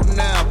comfortable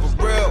now.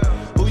 For real,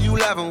 who you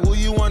loving, who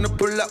you wanna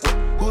pull up with?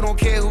 Who don't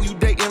care who you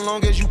dating,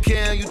 long as you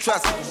care and you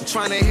trust it. I'm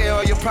trying to hear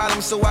all your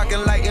problems so I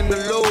can lighten the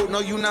load. No,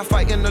 you not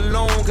fighting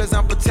alone, cause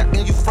I'm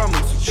protecting you from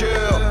them. So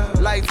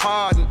chill, life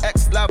hard and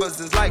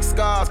ex-lovers is like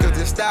scars. Cause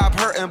it stopped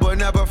hurting but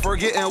never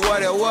forgetting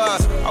what it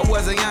was. I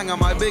wasn't young and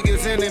my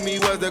biggest enemy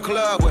was the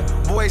club with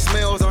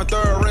voicemails on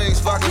third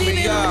rings fucking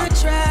me up.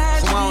 So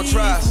I don't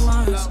trust.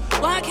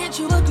 Why can't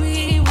you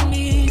agree with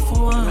me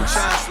for once? I'm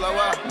trying to slow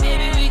up.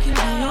 Maybe we can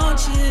be on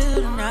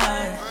chill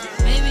tonight.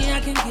 Maybe I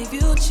can give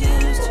you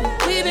chills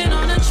too. We've been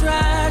on a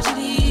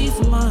tragedy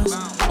for months.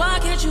 Why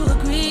can't you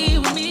agree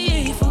with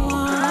me for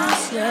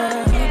once?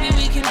 Yeah. Maybe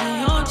we can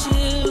be on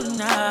chill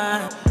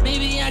tonight.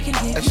 Maybe I can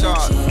give you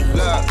chills.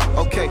 Look,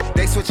 okay,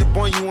 they switch up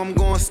on you, I'm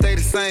gonna stay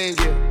the same,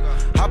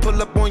 yeah. I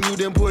pull up on you,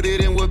 then put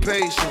it in with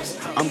patience.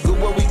 I'm good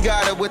where we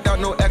got it without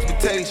no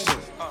expectations.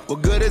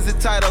 What good is the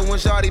title when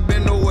shawty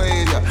been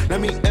away? Yeah.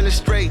 Let me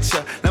illustrate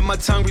ya, let my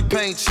tongue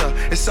repaint ya.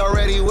 It's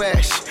already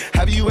wet.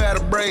 Have you had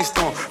a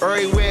brainstorm?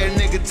 Everywhere a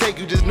nigga take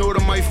you, just know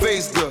that my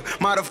face good.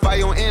 Modify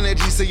your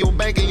energy so your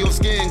bank and your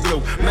skin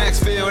glow.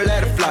 Maxfield,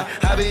 let it fly.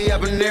 I be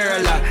up in there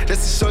a lot.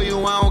 Just to show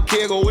you I don't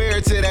care, go wear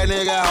it to that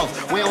nigga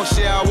house. We don't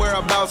share our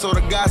whereabouts or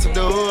the gossip,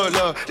 the hood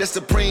love. Just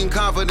supreme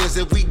confidence,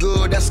 if we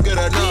good, that's good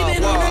enough. We've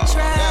been on a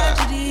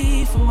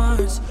tragedy for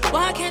months.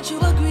 Why can't you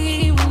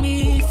agree with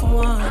me for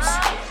once?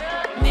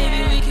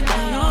 Maybe we can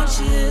be on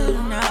chill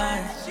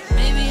tonight.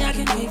 Maybe I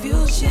can give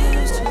you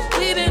chills too.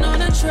 We've been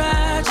on a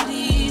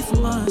tragedy for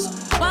months.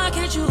 Why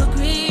can't you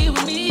agree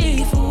with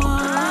me for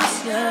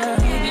once? Yeah.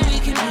 Maybe we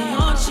can be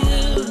on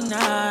chill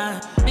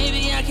tonight.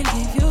 Maybe I can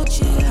give you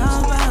chills. How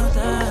about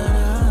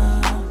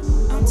that?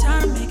 I'm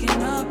tired of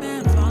making up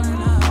and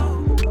falling out.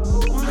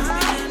 Wanna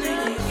be a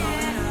nigga you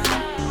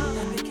falling out.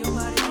 That make your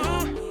body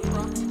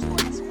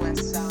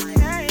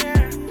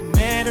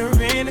Met her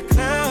in the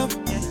club.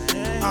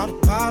 All the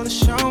ballers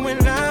showing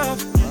love.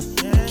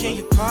 Can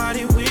you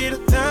party with a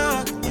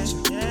thug?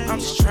 I'm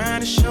just trying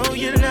to show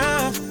you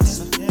love.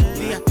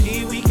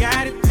 VIP, we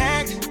got it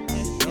packed.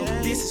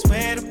 This is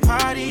where the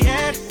party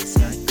at.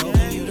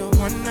 You the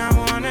one I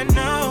wanna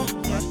know.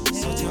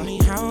 So tell me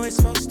how it's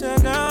supposed to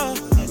go.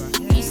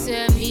 He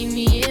said meet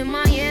me in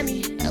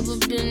Miami. Ever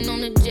been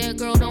on a jet,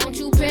 girl, don't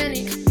you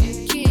panic.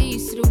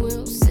 Keys to the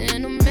wheels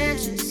and the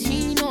mansions.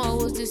 He know I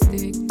was this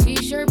thick,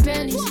 t-shirt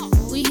panties.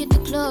 We hit the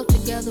club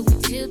together, we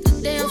tilt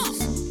the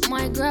dances.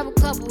 Might grab a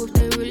couple if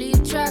they really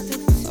attractive.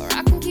 Or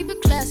I can keep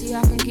it classy,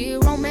 I can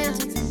get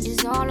romantic.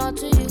 It's all up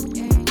to you,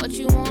 what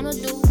you wanna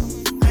do.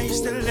 I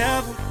used to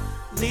love him,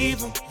 leave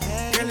him.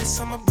 Girl, it's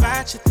something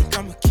about you, think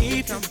I'ma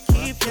keep him.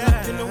 Pull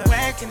up in the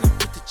wagon and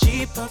put the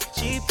Jeep up.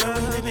 We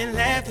living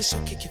lavish, so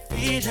kick your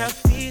feet up.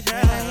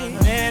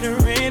 Met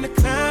her in the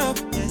club,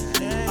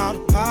 all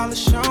the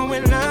ballers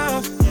showing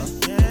love.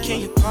 Can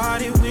you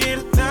party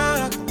with a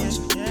thug?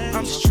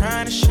 I'm just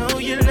trying to show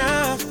you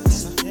love.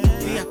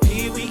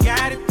 VIP, we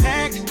got it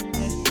packed.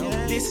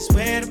 This is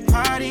where the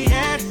party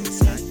at.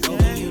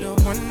 You the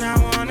one I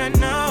wanna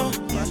know.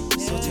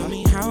 So tell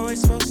me how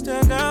it's supposed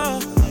to go.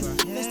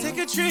 Let's take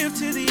a trip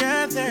to the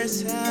other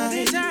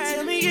side.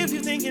 Tell me if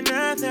you're thinking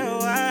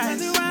otherwise.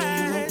 Know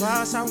you a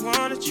boss, I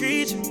wanna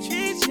treat you.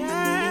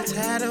 I'm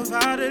tired of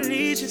all the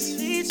leeches.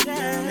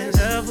 I'm in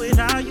love with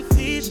all your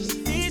features.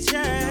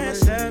 I'ma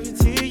love you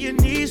till your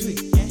knees weak.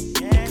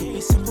 It could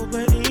be simple,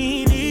 but it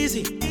ain't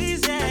easy.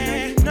 I know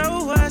you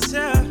know what's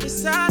up.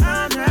 It's all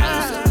on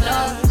us.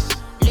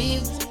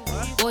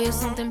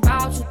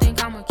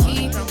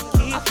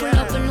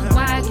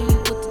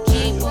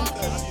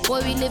 Boy,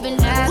 we living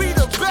lavish. We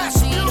the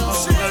best, you know what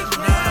I'm saying?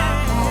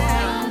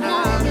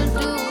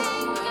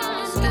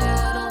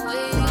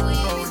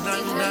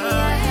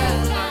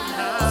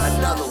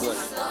 Another one.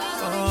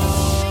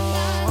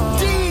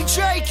 DJ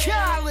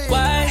Khaled.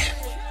 Why,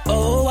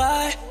 oh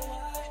why,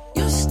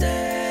 you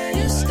stay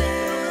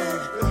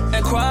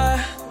and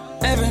cry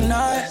every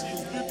night.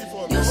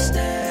 You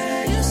stay.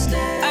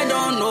 I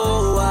don't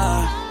know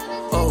why,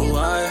 oh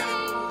why,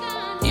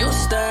 you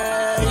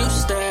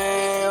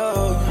stay,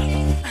 oh.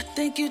 I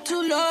think you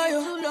too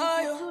loyal.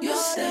 You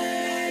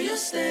stay.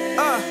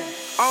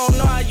 I don't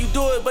know how you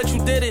do it, but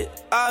you did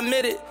it. I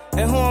admit it.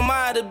 And who am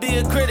I to be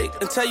a critic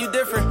and tell you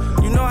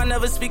different? You know I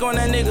never speak on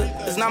that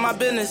nigga. It's not my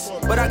business.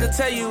 But I can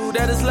tell you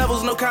that his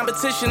levels no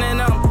competition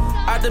and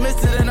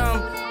optimistic and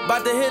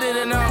about to hit it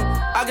and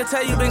I can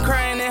tell you been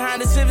crying in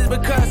Honda Civics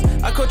because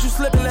I caught you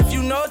slipping, left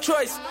you no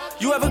choice.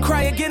 You ever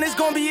cry again, it's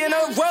gonna be in a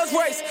Rolls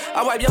Royce.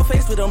 I wipe your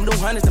face with them new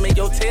hundreds to make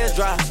your tears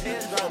dry.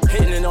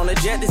 Hitting it on the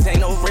jet, this ain't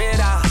no red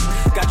eye.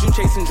 Got you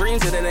chasing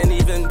dreams and it ain't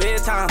even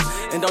bedtime.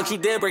 And don't you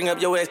dare bring up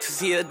your ex cause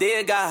he a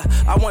dead guy.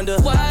 I wonder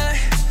why,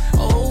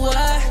 oh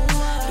why,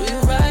 do you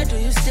ride, do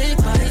you stick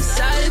by his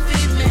side if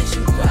he makes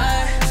you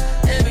cry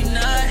every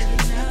night?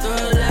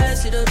 Girl, I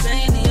see the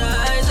pain in your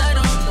eyes, I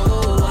don't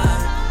know why,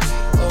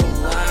 oh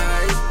why.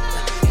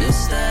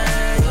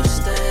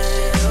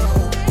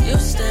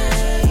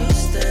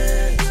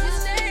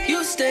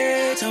 You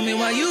stay, tell me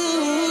why you.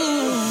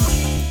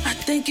 I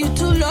think you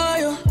too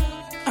loyal.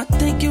 I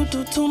think you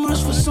do too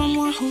much for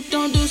someone who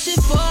don't do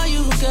shit for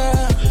you,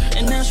 girl.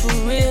 And that's for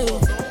real.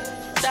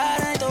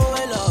 That ain't the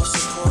way love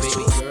supposed to.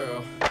 Baby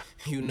girl,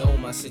 you know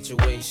my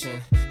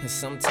situation. And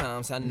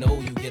sometimes I know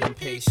you get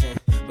impatient,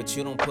 but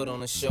you don't put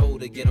on a show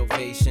to get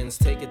ovations.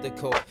 Take it to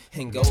court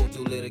and go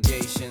through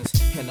litigations.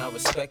 And I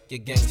respect your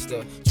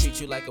gangster.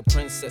 Treat you like a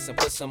princess and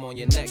put some on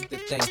your neck to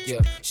thank you.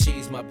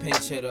 She's my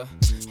pinch hitter.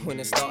 When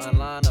the starting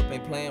lineup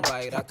ain't playing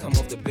right, I come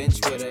off the bench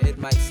with her. It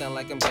might sound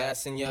like I'm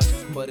gassing ya,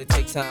 but it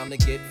takes time to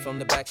get from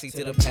the backseat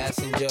to the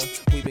passenger.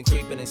 We've been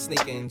creeping and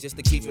sneaking just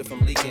to keep it from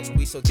leaking.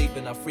 We so deep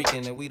in our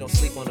freaking and we don't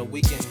sleep on the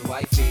weekend.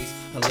 Wifey's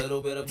a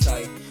little bit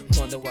uptight.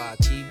 Wonder why I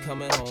keep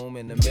coming home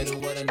in the middle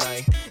of the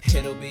night.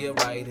 It'll be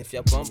alright. If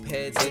y'all bump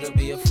heads, it'll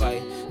be a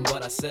fight.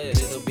 But I said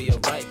it'll be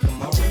alright.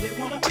 Come on. I really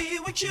wanna be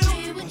with you.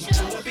 I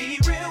wanna be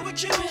real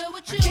with you.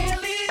 I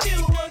can't leave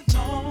you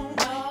alone.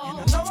 And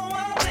I know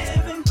I'm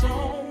living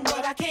wrong,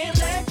 but I can't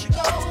let you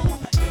go.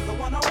 You're the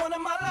one I want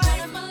in my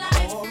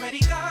life. Already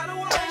got a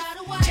wife.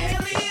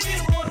 Can't leave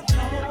you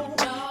alone.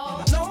 And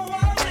I know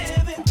I'm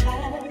living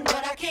wrong,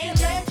 but I can't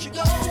let you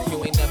go. You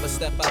ain't never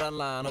step out of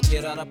line or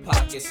get out of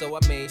pocket, so I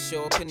made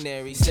sure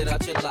canary sit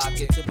out your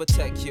locket to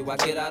protect you. I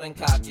get out and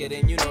cock it,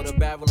 and you know the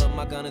barrel of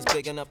my gun is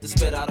big enough to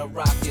spit out a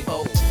rocket.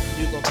 Oh,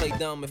 you gon' play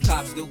dumb if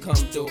cops do come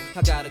through.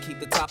 I gotta keep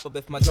the top up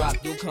if my drop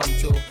do come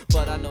through.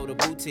 But I know the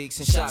boutiques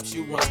and shops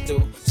you run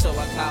through, so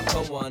I cop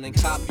her one and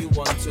cop you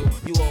one too.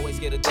 You always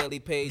get a daily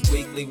page,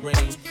 weekly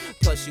ring.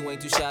 Plus you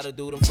ain't too shy to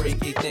do them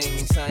freaky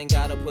things. I ain't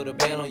gotta put a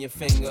band on your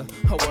finger.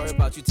 I worry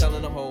about you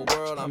telling the whole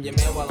world I'm your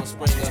man while I'm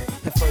Springer.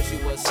 At first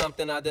you was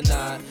something I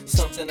denied,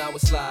 something I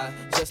would slide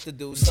just to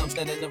do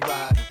something in the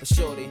ride. But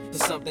shorty,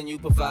 it's something you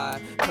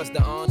provide, cause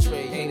the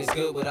entree ain't as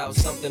good without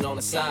something on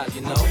the side,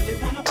 you know. I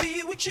really wanna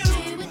be with you. I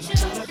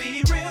wanna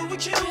be real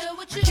with you.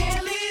 I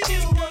can't leave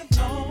you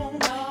alone.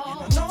 And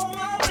I know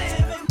I'm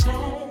living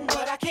wrong,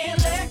 but I can't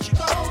let you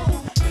go.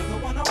 You're the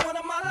one I want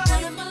in my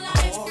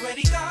life.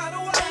 Already got a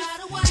wife.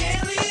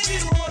 Can't leave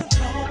you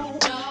alone.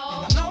 And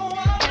I know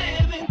I'm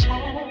living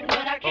wrong,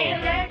 but I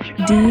can't let you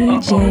go.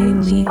 DJ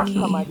Leaky.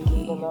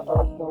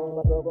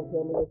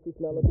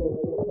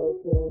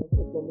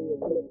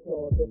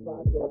 If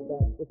I go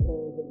back with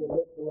chains of your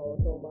lips, Lord,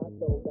 so